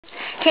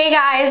Hey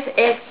guys,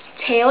 it's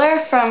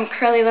Taylor from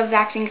Curly Loves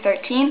Acting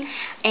 13,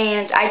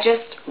 and I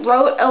just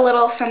wrote a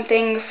little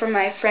something for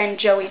my friend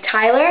Joey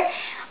Tyler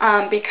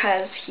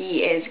because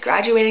he is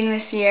graduating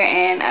this year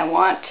and I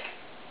want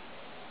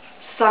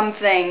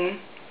something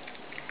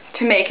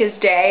to make his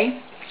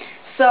day.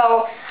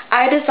 So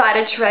I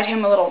decided to write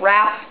him a little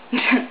rap.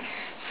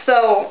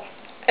 So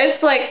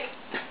it's like,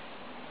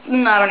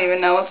 I don't even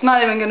know, it's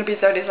not even going to be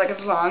 30 seconds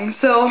long,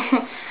 so,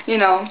 you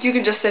know, you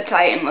can just sit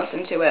tight and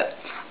listen to it.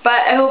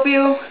 But I hope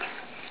you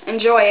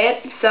enjoy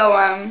it,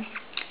 so,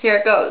 here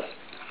it goes.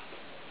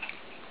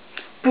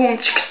 Boom,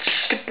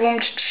 boom,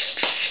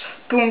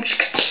 boom, boom,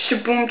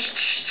 boom,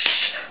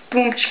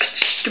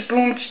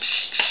 boom,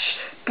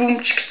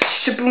 boom,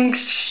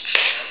 boom.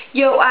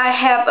 Yo, I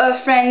have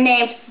a friend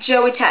named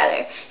Joey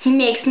Tyler. He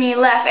makes me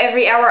laugh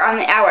every hour on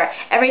the hour.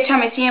 Every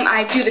time I see him,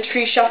 I do the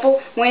tree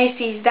shuffle. When he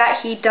sees that,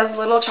 he does a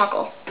little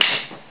chuckle.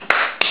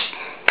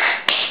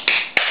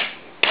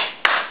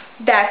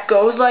 That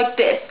goes like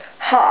this.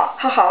 Ha,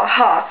 ha, ha,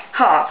 ha,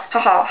 ha, ha,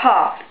 ha,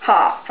 ha,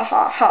 ha, ha,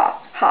 ha,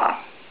 ha,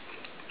 ha.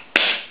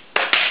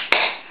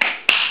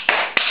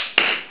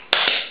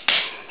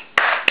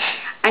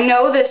 I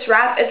know this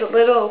rap is a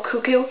little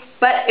cuckoo,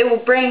 but it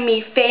will bring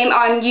me fame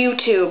on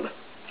YouTube.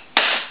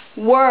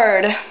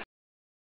 Word.